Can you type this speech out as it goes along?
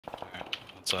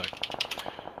One sec.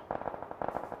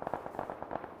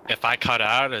 If I cut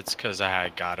out, it's because I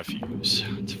had got a fuse.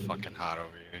 It's fucking hot over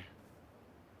here.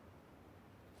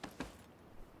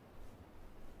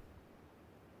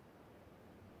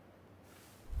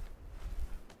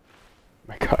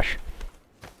 My gosh.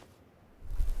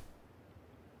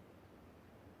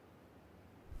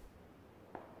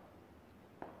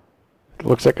 It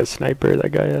looks like a sniper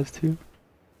that guy has too.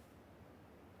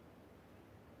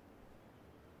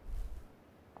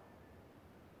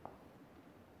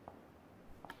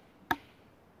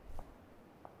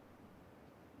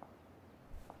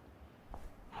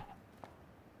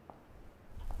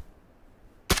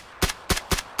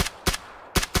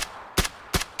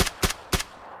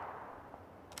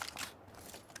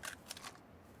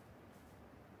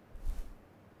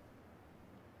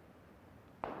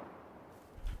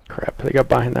 Crap, they got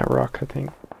behind that rock, I think.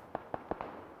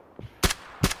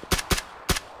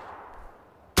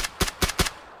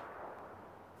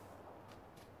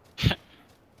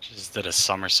 Just did a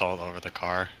somersault over the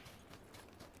car.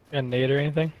 Got a nade or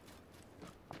anything?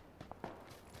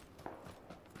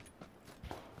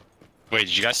 Wait,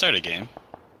 did you guys start a game?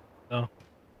 No.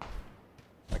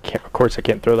 I can't, of course I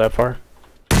can't throw that far.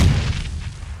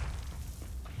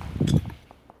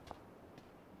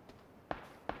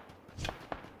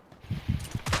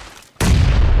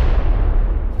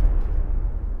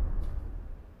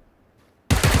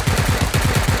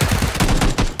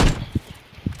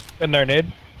 Got another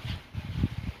nade.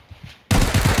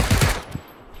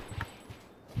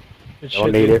 Good Don't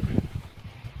shit, need dude. it.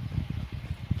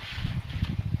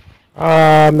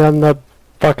 I'm in the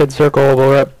fucking circle.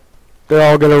 They're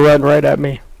all gonna run right at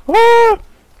me. Ah!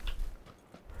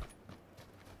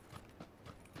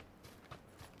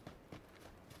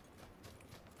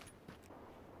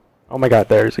 Oh my god,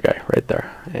 there's a guy right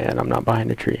there. And I'm not behind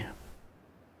a tree.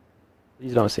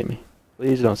 Please don't see me.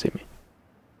 Please don't see me.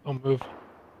 Don't move.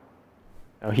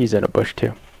 Oh, he's in a bush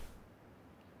too.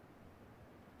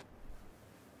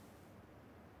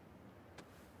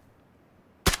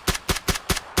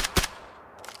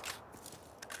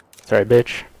 Sorry,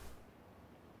 bitch.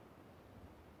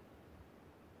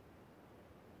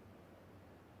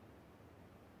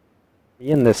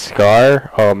 Me and this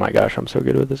scar. Oh my gosh, I'm so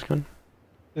good with this gun.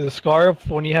 The scarf,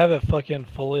 when you have it fucking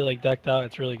fully like decked out,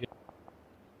 it's really good.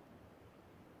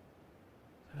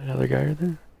 Another guy right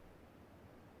there.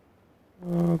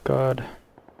 Oh god.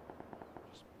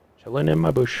 Just chilling in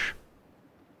my bush.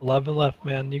 11 left,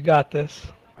 man. You got this.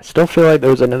 I still feel like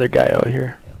there was another guy out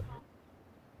here.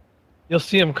 You'll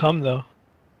see him come though.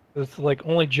 It's like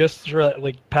only just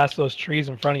like past those trees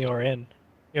in front of you are in.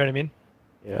 You know what I mean?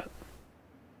 Yeah.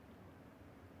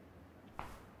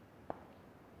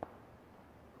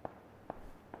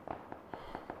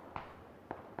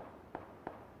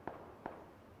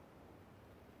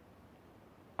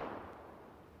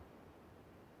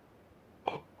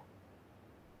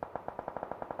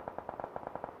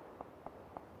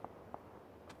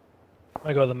 I'm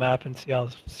gonna go to the map and see how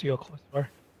close you are.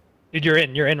 Dude, you're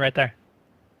in. You're in right there.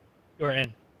 You're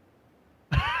in.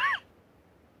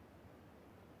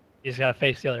 You just gotta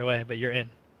face the other way, but you're in.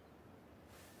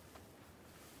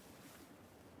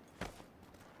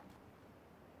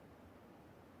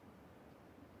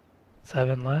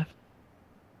 Seven left.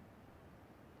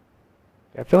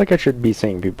 I feel like I should be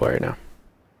seeing people right now.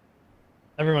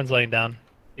 Everyone's laying down.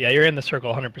 Yeah, you're in the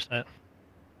circle 100%.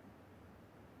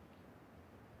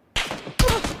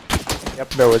 Yep,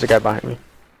 there was a guy behind me.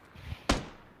 Two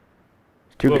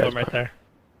Two of guys them right behind. there.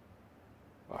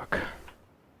 Fuck. You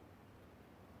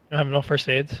don't have no first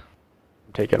aids?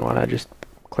 I'm taking one, I just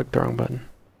clicked the wrong button.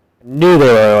 I knew they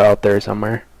were out there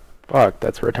somewhere. Fuck,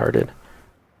 that's retarded.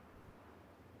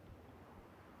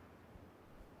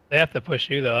 They have to push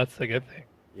you though, that's the good thing.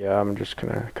 Yeah, I'm just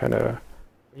gonna kinda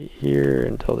wait here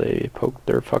until they poke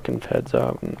their fucking heads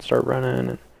out and start running.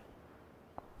 And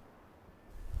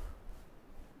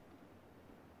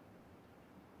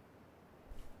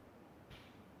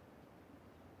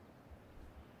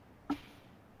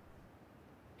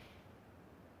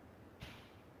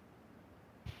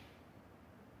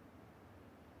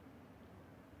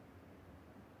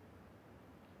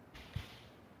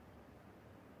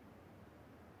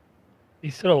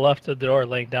He's to the left of the door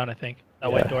laying down, I think.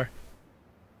 That white Yeah. door.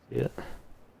 see it.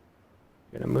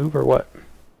 Gonna move or what?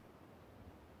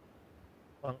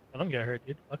 I don't get hurt,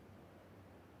 dude. Fuck.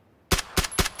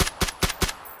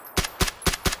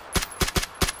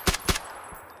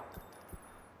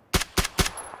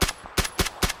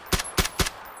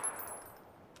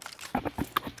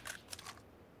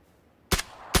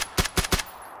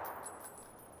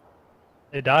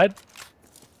 They died?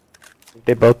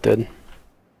 They both did.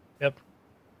 Yep.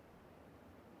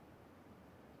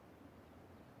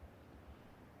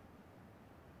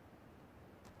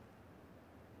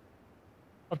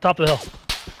 On top of the hill.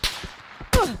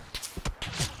 To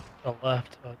the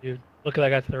left. Oh, dude. Look at that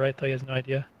guy to the right, though. He has no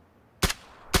idea.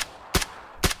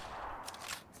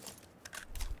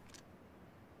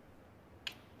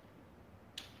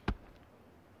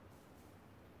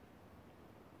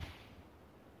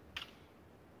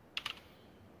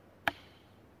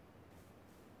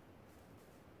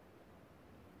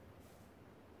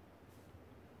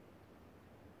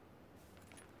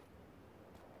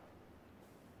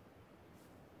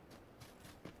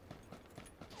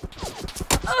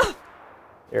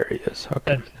 There he is.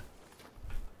 Okay. Dead.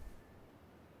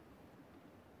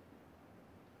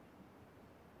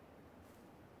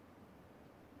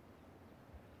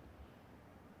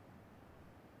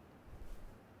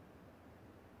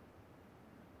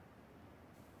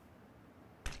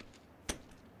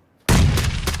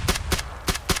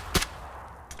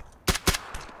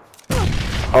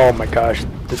 Oh my gosh,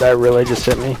 did that really just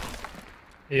hit me?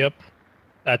 Yep.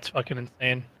 That's fucking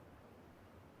insane.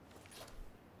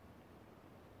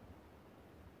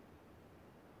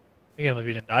 I can't believe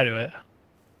you didn't die to it.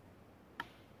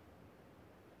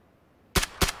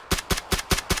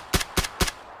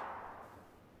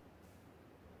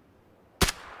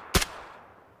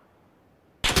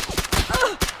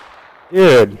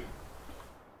 Dude,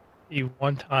 You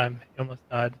one time, he almost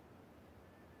died.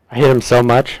 I hit him so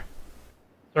much.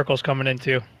 Circle's coming in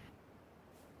too.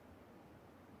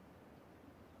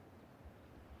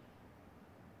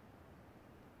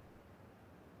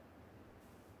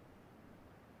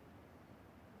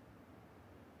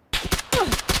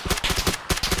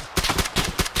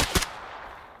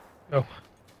 Go.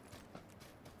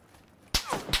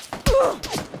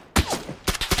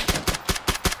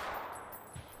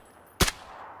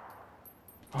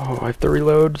 Oh, I have to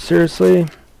reload, seriously?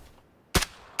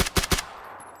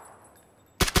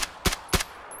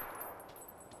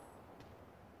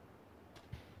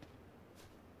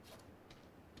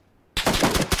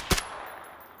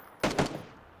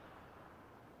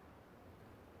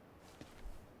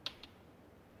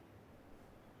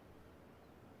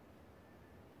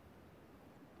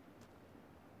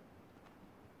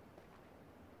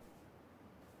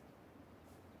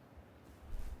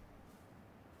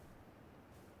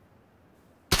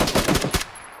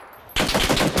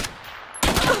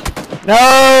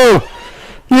 No!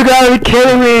 You gotta be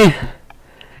kidding me!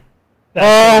 That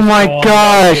Oh shit was my so unlucky.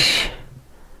 gosh!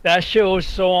 That shit was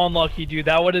so unlucky, dude.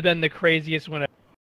 That would have been the craziest win ever.